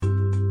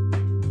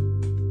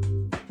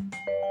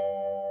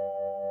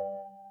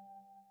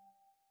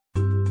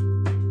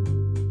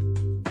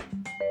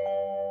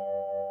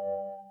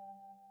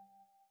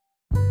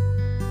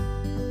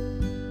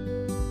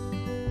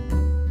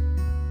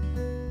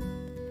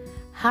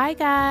Hi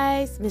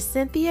guys, Miss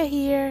Cynthia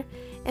here,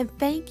 and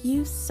thank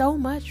you so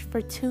much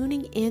for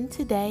tuning in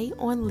today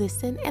on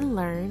Listen and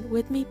Learn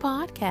with Me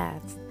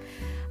podcast.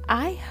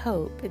 I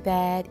hope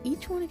that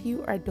each one of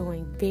you are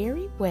doing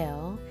very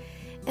well,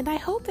 and I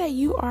hope that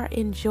you are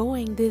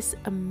enjoying this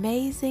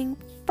amazing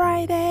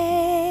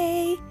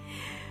Friday.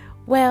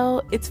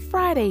 Well, it's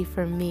Friday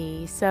for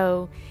me,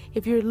 so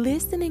if you're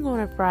listening on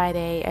a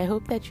Friday, I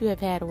hope that you have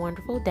had a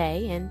wonderful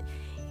day, and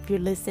if you're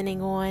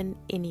listening on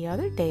any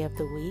other day of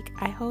the week,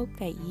 I hope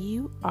that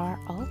you are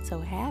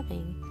also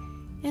having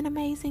an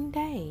amazing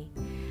day.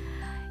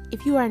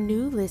 If you are a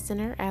new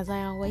listener, as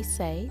I always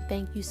say,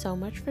 thank you so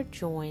much for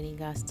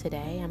joining us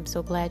today. I'm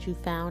so glad you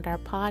found our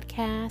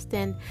podcast,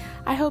 and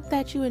I hope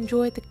that you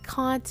enjoyed the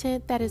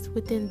content that is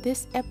within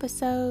this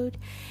episode.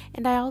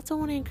 And I also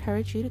want to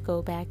encourage you to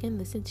go back and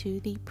listen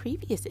to the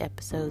previous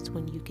episodes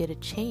when you get a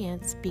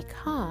chance,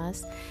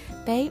 because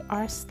they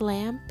are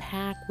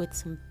slam-packed with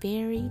some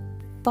very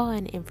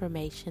fun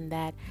information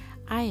that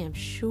I am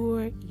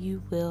sure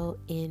you will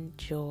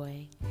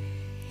enjoy.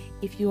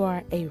 If you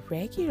are a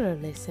regular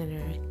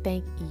listener,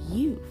 thank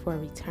you for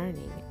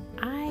returning.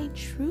 I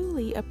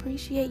truly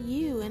appreciate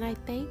you, and I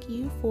thank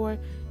you for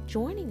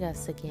joining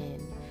us again.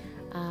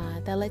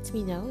 That lets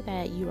me know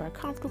that you are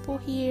comfortable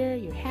here,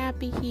 you're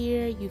happy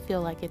here, you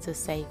feel like it's a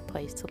safe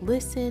place to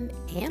listen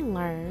and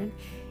learn,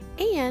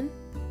 and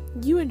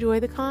you enjoy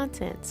the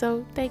content.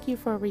 So thank you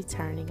for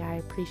returning. I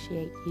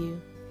appreciate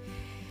you.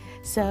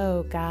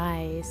 So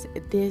guys,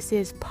 this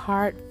is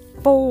part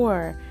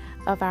 4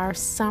 of our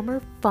summer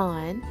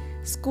fun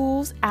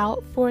Schools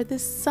Out for the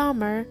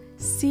Summer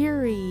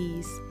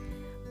series.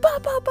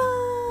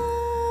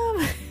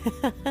 Ba-ba-bum!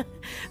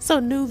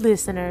 So new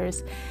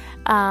listeners,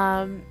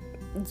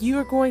 you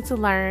are going to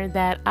learn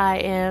that I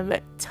am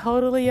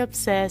totally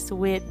obsessed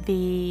with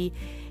the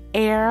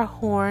air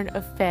horn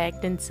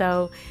effect. And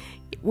so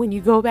when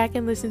you go back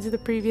and listen to the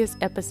previous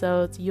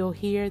episodes, you'll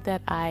hear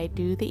that I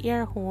do the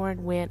air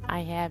horn when I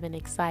have an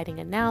exciting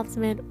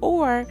announcement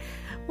or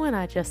when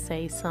I just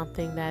say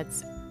something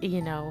that's,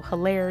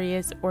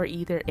 hilarious or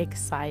either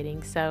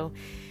exciting. So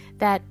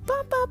that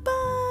bum, bum,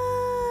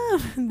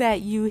 bum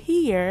that you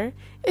hear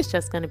is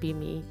just going to be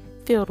me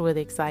filled with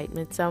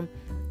excitement. So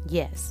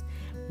yes,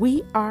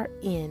 we are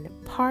in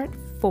part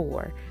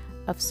 4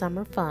 of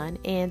Summer Fun,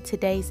 and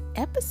today's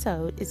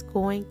episode is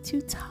going to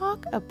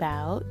talk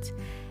about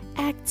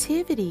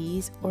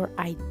activities or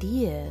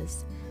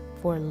ideas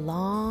for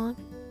long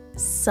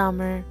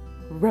summer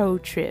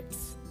road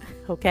trips.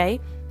 Okay?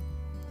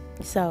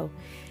 So,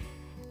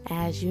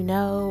 as you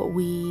know,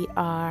 we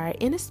are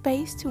in a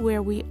space to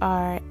where we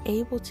are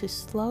able to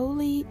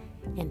slowly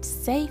and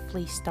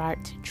safely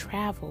start to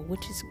travel,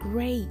 which is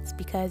great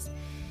because,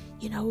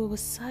 it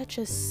was such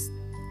a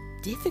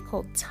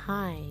difficult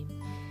time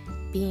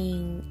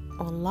being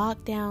on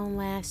lockdown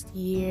last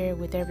year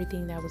with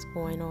everything that was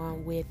going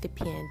on with the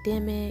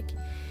pandemic.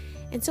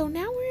 And so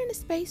now we're in a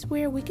space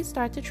where we can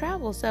start to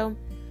travel. So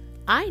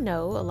I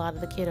know a lot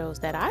of the kiddos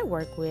that I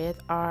work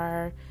with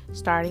are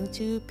starting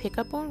to pick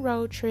up on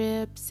road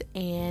trips,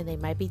 and they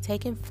might be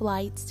taking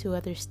flights to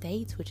other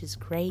states, which is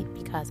great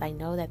because I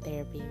know that they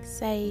are being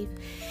safe.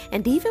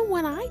 And even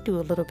when I do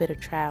a little bit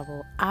of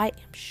travel, I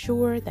am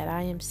sure that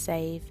I am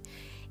safe,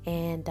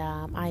 and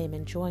I am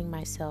enjoying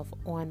myself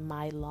on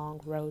my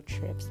long road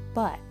trips.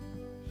 But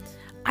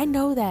I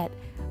know that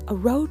a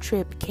road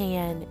trip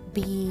can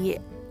be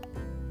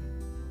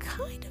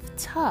kind of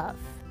tough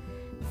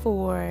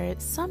for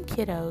some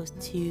kiddos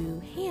to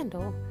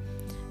handle.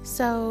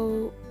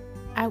 So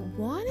I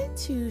wanted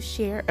to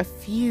share a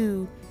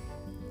few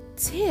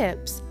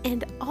tips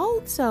and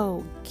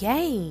also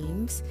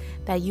games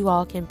that you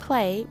all can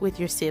play with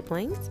your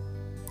siblings,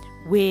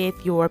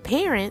 with your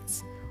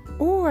parents,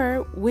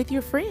 or with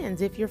your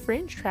friends if your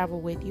friends travel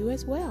with you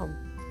as well.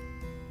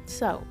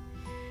 So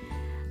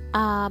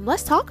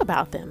let's talk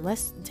about them.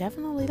 Let's get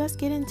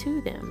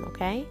into them,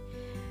 okay?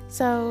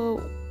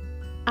 So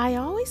I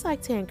always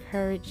like to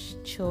encourage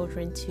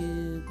children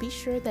to be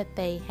sure that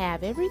they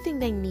have everything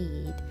they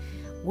need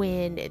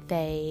when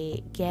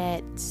they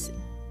get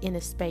in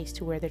a space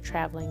to where they're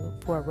traveling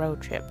for a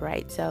road trip,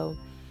 right? So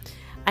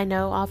I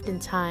know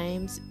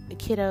oftentimes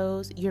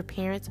kiddos, your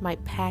parents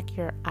might pack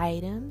your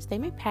items. They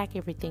may pack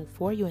everything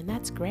for you, and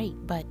that's great.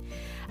 But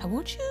I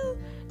want you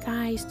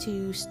guys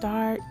to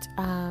start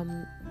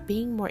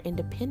being more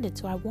independent.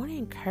 So I want to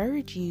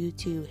encourage you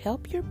to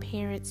help your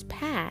parents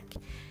pack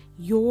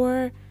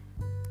your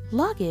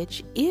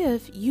luggage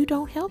if you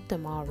don't help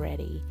them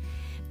already.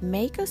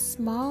 Make a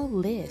small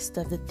list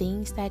of the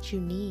things that you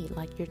need,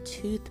 like your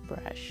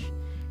toothbrush,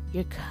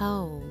 your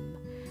comb,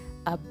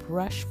 a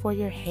brush for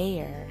your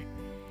hair,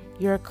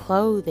 your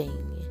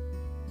clothing,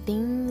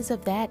 things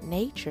of that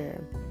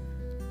nature.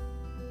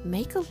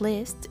 Make a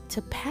list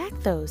to pack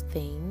those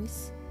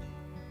things,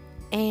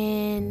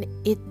 and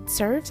it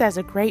serves as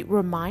a great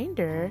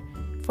reminder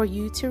for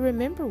you to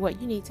remember what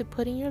you need to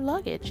put in your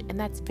luggage. And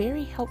that's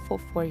very helpful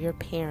for your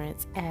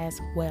parents as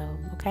well,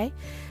 okay?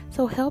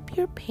 So help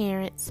your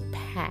parents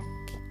pack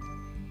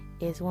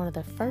is one of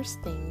the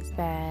first things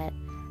that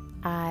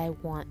I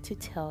want to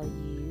tell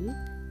you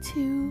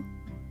to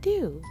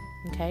do,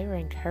 okay, or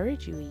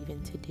encourage you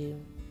even to do.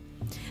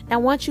 Now,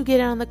 once you get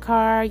on the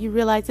car, you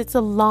realize it's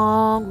a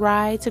long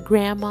ride to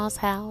grandma's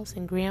house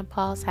and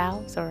grandpa's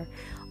house, or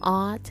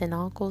aunt and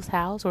uncle's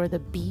house, or the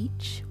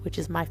beach, which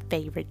is my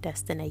favorite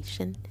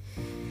destination.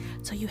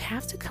 So you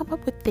have to come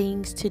up with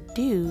things to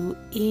do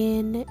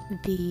in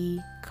the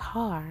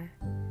car.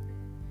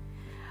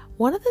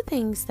 One of the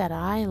things that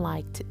I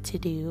liked to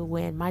do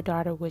when my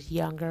daughter was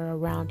younger,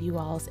 around you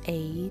all's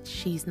age,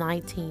 she's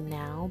 19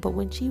 now, but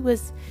when she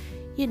was,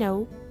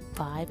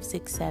 5,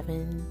 6,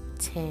 7,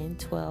 10,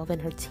 12, in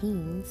her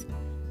teens,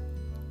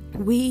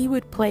 we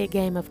would play a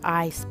game of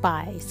I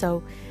Spy.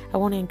 So I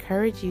want to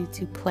encourage you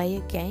to play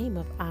a game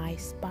of I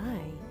Spy.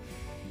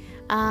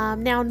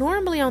 Now,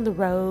 normally on the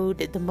road,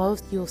 the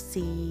most you'll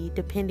see,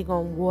 depending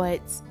on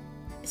what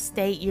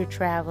state you're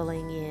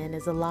traveling in,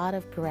 is a lot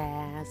of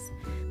grass,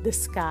 the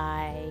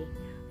sky,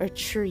 or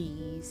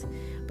trees.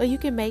 But you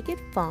can make it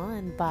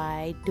fun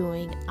by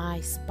doing I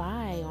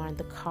Spy on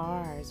the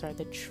cars or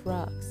the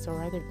trucks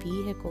or other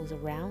vehicles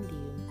around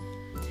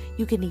you.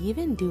 You can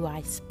even do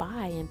I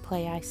Spy and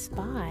play I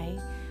Spy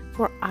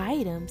for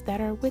items that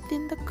are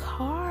within the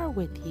car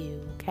with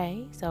you,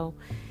 okay? So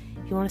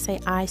if you want to say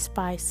I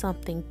spy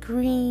something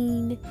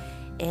green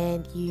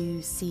and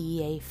you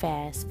see a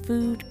fast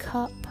food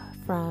cup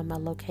from a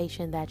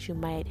location that you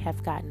might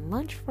have gotten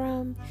lunch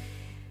from,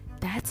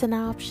 that's an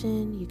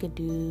option. You can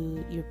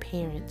do your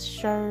parents'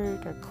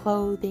 shirt or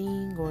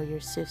clothing, or your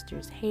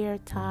sister's hair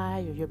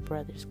tie, or your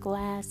brother's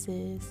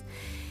glasses.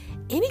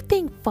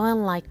 Anything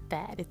fun like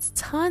that. It's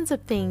tons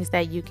of things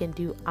that you can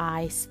do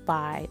I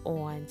Spy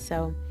on.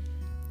 So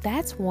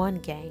that's one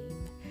game.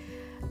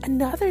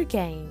 Another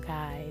game,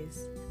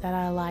 guys, that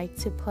I liked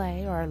to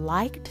play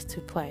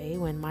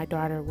when my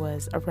daughter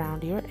was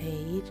around your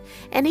age,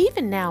 and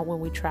even now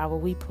when we travel,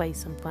 we play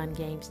some fun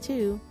games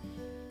too.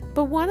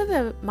 But one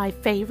of my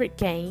favorite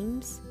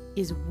games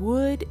is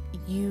Would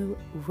You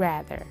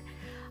Rather.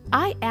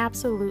 I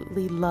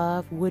absolutely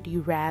love Would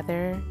You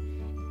Rather.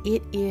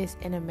 It is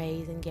an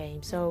amazing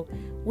game. So,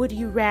 would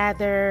you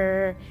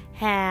rather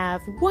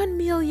have $1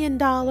 million,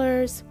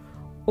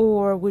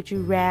 or would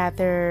you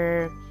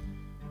rather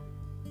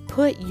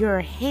put your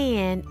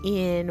hand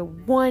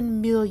in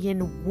 1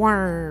 million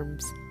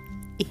worms?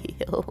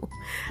 Ew.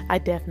 I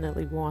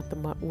definitely want the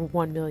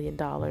 $1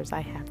 million.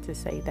 I have to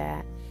say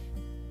that.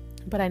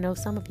 But I know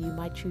some of you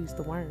might choose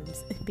the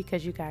worms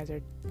because you guys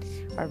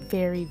are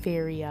very,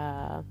 very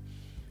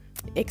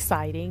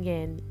exciting,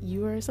 and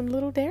you are some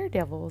little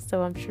daredevils.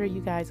 So I'm sure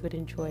you guys would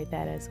enjoy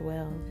that as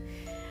well.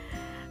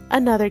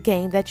 Another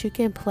game that you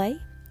can play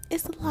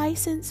is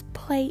license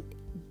plate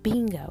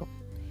bingo.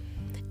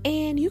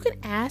 And you can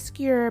ask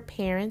your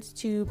parents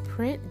to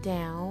print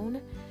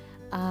down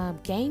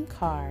game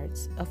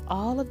cards of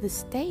all of the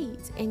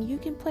states, and you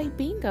can play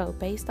bingo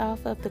based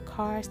off of the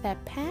cars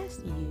that pass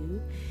you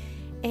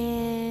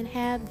and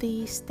have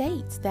the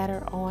states that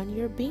are on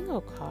your bingo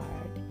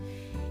card.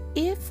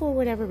 If for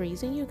whatever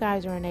reason you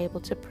guys are unable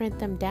to print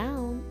them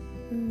down,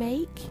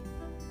 make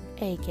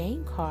a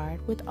game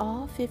card with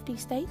all 50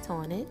 states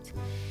on it,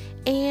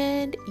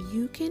 and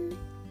you can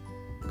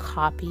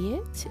copy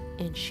it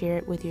and share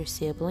it with your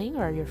sibling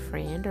or your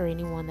friend or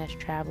anyone that's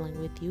traveling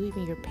with you,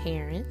 even your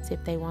parents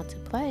if they want to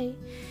play.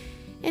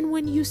 And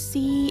when you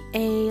see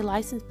a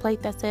license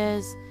plate that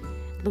says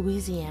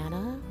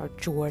Louisiana or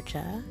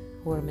Georgia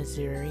or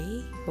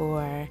Missouri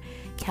or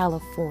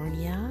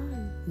California,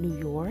 New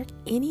York,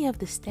 any of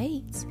the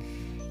states,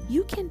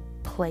 you can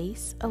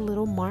place a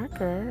little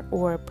marker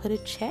or put a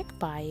check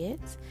by it.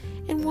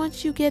 And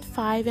once you get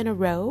 5 in a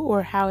row,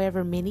 or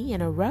however many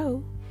in a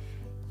row,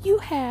 you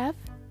have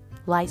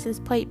license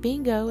plate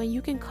bingo, and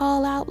you can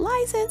call out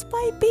license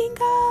plate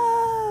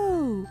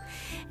bingo,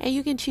 and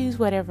you can choose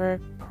whatever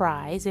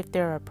prize, if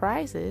there are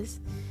prizes,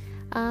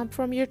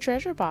 from your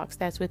treasure box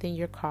that's within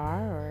your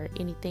car, or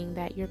anything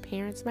that your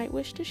parents might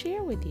wish to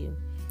share with you.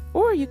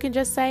 Or you can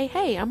just say,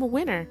 hey, I'm a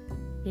winner.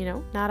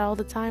 Not all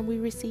the time we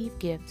receive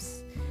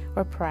gifts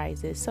or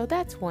prizes. So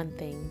that's one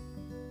thing.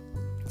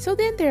 So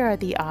then there are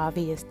the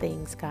obvious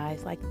things,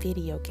 guys, like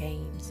video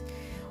games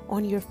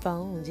on your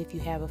phones, if you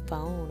have a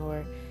phone,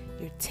 or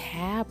your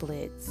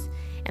tablets.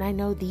 And I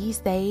know these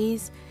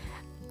days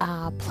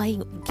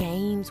playing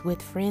games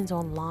with friends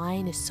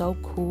online is so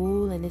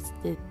cool, and it's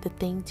the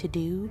thing to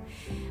do.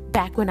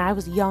 Back when I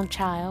was a young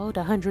child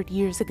 100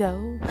 years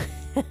ago,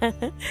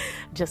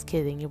 just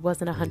kidding, it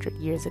wasn't 100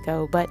 years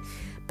ago, but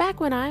back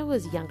when I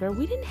was younger,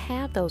 we didn't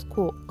have those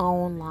cool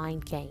online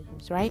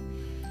games, right?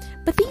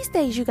 But these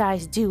days you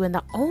guys do. And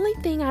the only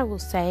thing I will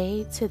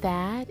say to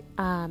that,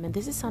 and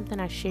this is something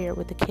I shared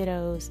with the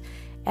kiddos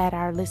at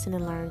our Listen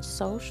and Learn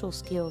Social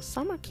Skills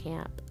Summer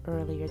Camp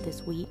earlier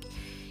this week,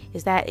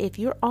 is that if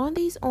you're on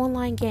these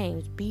online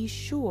games, be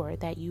sure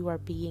that you are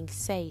being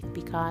safe,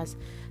 because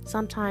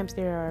sometimes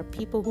there are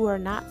people who are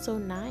not so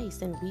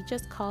nice, and we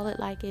just call it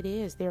like it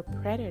is. They're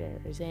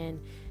predators,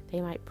 and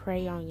they might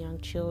prey on young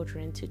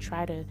children to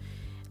try to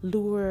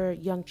lure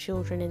young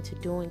children into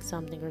doing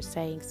something or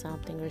saying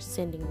something or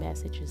sending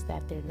messages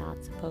that they're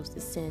not supposed to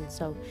send.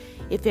 So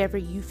if ever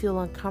you feel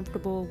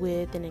uncomfortable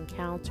with an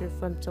encounter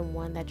from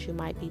someone that you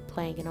might be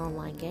playing an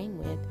online game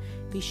with,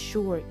 be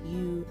sure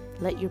you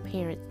let your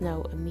parents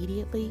know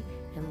immediately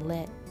and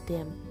let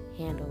them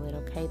handle it,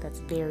 okay? That's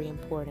very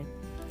important.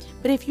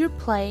 But if you're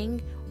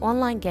playing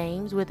online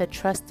games with a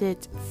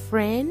trusted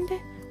friend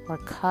or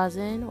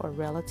cousin or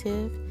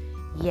relative,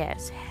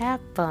 yes, have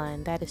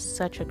fun. That is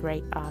such a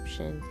great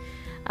option.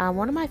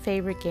 One of my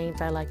favorite games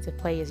I like to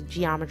play is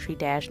Geometry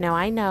Dash. Now,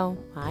 I know,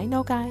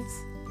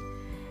 guys,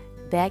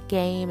 that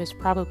game is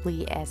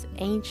probably as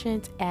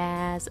ancient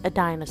as a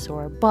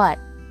dinosaur, but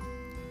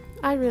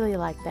I really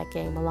like that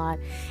game a lot.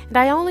 And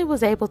I only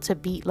was able to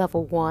beat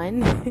level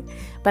 1,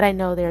 but I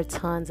know there are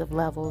tons of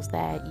levels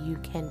that you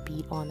can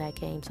beat on that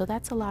game. So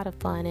that's a lot of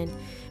fun. And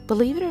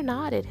believe it or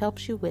not, it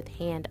helps you with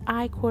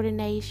hand-eye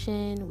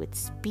coordination, with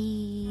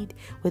speed,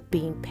 with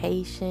being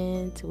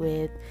patient,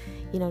 with,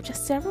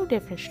 just several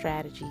different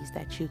strategies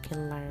that you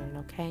can learn,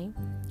 okay,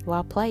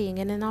 while playing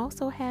and then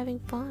also having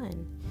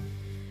fun.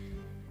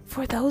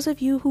 For those of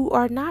you who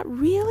are not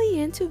really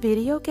into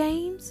video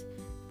games,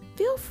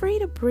 feel free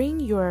to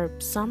bring your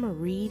summer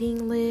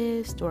reading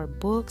list or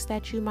books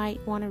that you might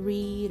want to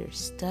read or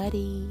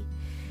study.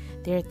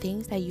 There are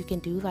things that you can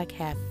do, like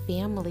have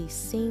family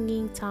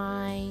singing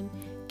time,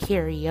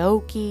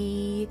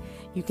 karaoke.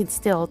 You can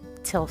still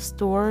tell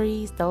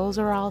stories. Those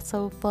are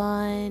also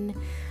fun.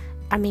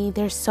 I mean,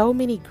 there's so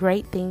many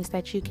great things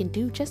that you can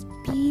do. Just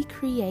be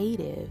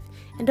creative.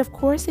 And of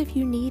course, if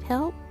you need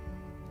help,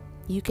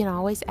 you can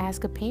always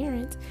ask a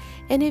parent.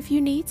 And if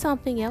you need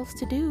something else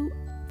to do,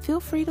 feel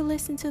free to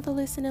listen to the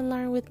Listen and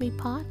Learn with Me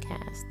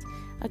podcast.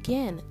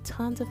 Again,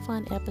 tons of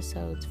fun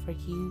episodes for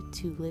you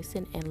to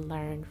listen and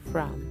learn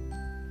from.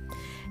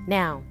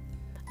 Now,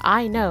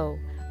 I know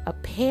a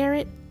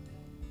parent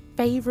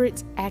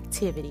favorite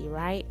activity,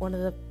 right? One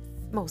of the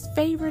most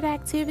favorite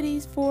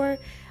activities for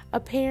a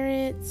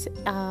parent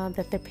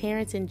that their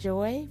parents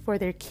enjoy for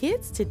their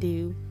kids to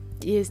do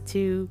is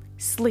to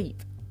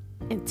sleep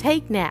and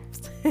take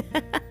naps,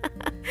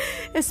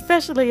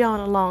 especially on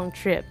a long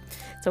trip.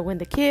 So when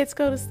the kids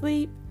go to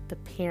sleep, the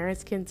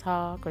parents can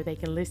talk, or they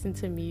can listen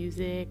to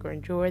music or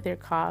enjoy their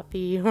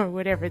coffee or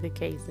whatever the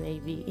case may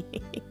be.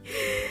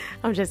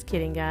 I'm just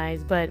kidding,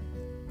 guys, but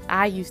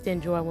I used to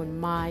enjoy when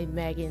my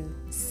Megan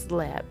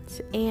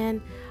slept,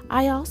 and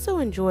I also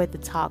enjoyed the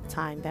talk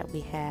time that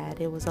we had.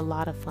 It was a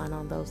lot of fun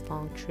on those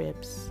long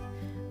trips,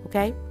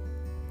 okay?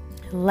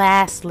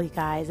 Lastly,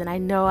 guys, and I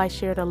know I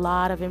shared a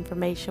lot of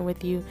information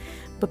with you,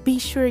 but be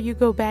sure you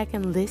go back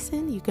and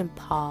listen. You can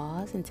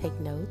pause and take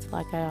notes,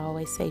 like I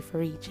always say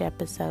for each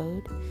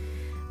episode.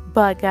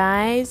 But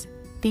guys,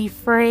 the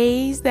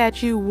phrase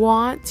that you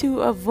want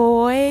to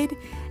avoid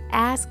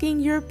asking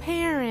your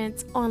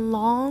parents on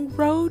long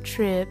road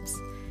trips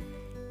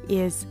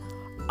is,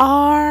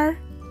 "Are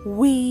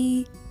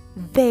we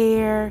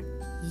there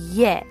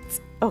yet?"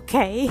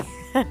 Okay?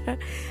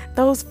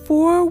 Those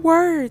 4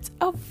 words,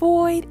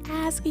 avoid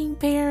asking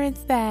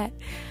parents that.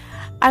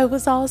 I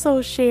was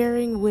also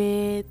sharing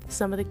with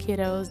some of the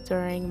kiddos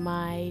during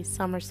my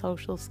summer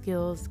social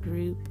skills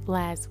group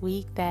last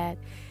week that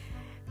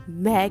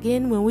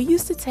Megan, when we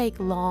used to take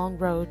long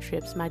road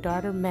trips, my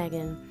daughter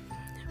Megan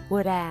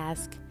would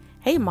ask,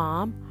 "Hey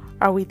Mom,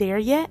 are we there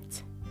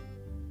yet?"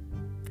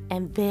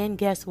 And then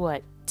guess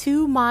what?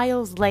 2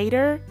 miles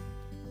later,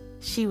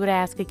 she would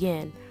ask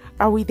again,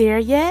 "Are we there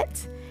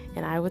yet?"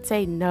 And I would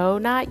say, "No,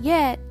 not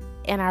yet."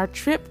 And our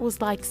trip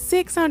was like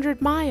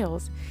 600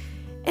 miles.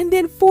 And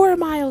then 4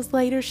 miles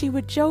later, she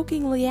would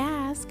jokingly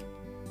ask,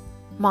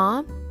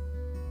 "Mom,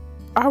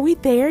 are we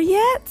there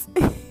yet?"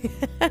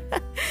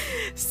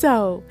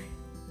 So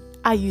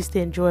I used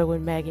to enjoy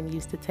when Megan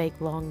used to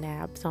take long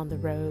naps on the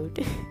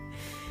road.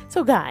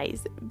 So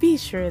guys, be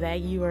sure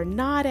that you are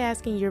not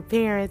asking your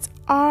parents,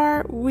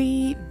 "Are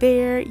we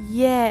there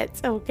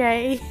yet?"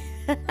 Okay?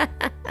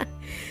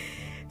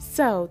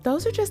 So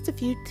those are just a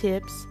few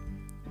tips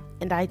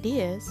and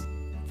ideas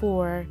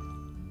for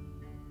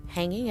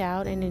hanging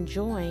out and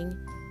enjoying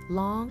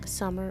long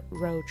summer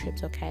road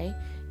trips, okay?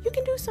 You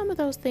can do some of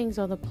those things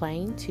on the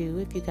plane too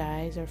if you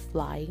guys are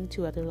flying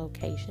to other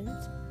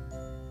locations.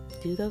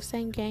 Do those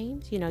same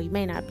games. You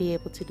may not be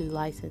able to do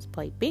license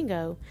plate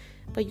bingo,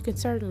 but you can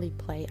certainly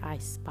play I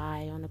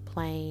Spy on a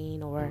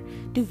plane or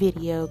do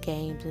video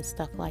games and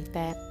stuff like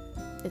that.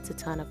 It's a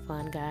ton of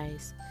fun,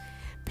 guys.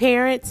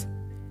 Parents,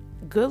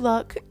 good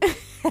luck.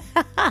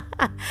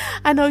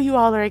 I know you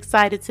all are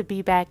excited to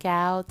be back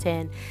out,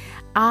 and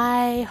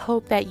I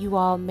hope that you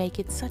all make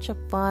it such a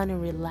fun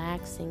and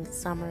relaxing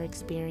summer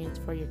experience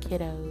for your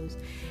kiddos.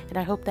 And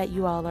I hope that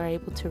you all are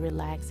able to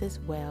relax as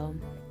well.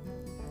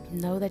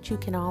 Know that you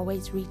can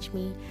always reach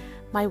me.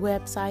 My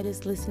website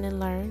is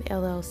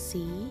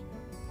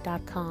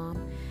listenandlearnllc.com.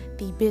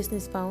 The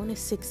business phone is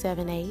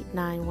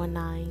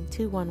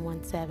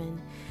 678-919-2117.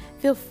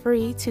 Feel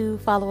free to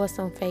follow us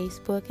on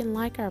Facebook and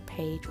like our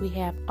page. We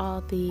have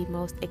all the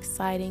most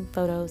exciting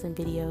photos and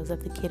videos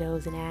of the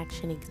kiddos in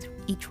action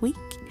each week.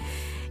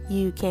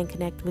 You can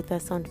connect with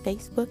us on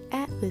Facebook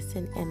at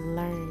Listen and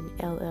Learn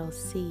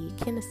LLC,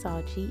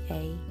 Kennesaw,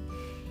 GA.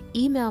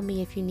 Email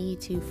me if you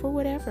need to for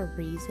whatever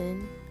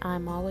reason.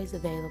 I'm always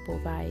available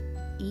via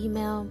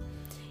email.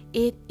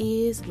 It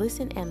is at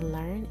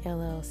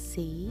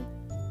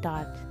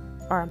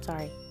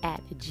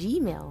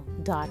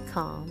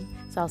gmail.com.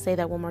 So I'll say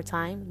that one more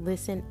time.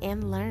 Listen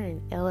and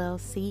Learn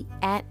LLC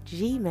at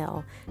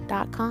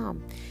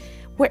gmail.com.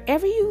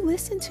 Wherever you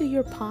listen to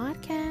your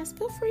podcast,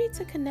 feel free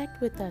to connect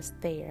with us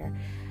there.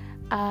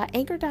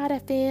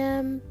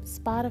 Anchor.fm,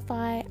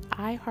 Spotify,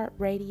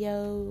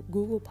 iHeartRadio,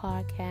 Google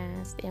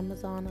Podcast,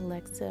 Amazon,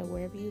 Alexa,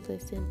 wherever you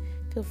listen,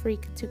 feel free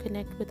to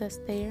connect with us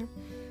there.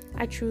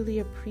 I truly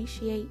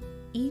appreciate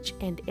each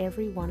and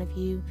every one of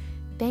you.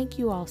 Thank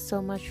you all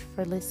so much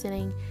for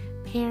listening.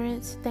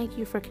 Parents, thank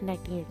you for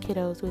connecting your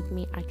kiddos with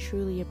me. I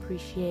truly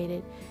appreciate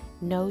it.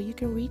 Know you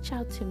can reach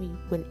out to me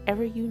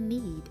whenever you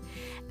need.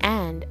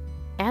 And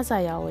as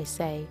I always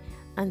say,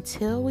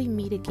 until we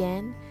meet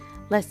again,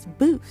 let's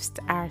boost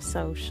our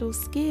social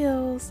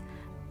skills.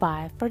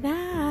 Bye for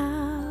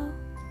now.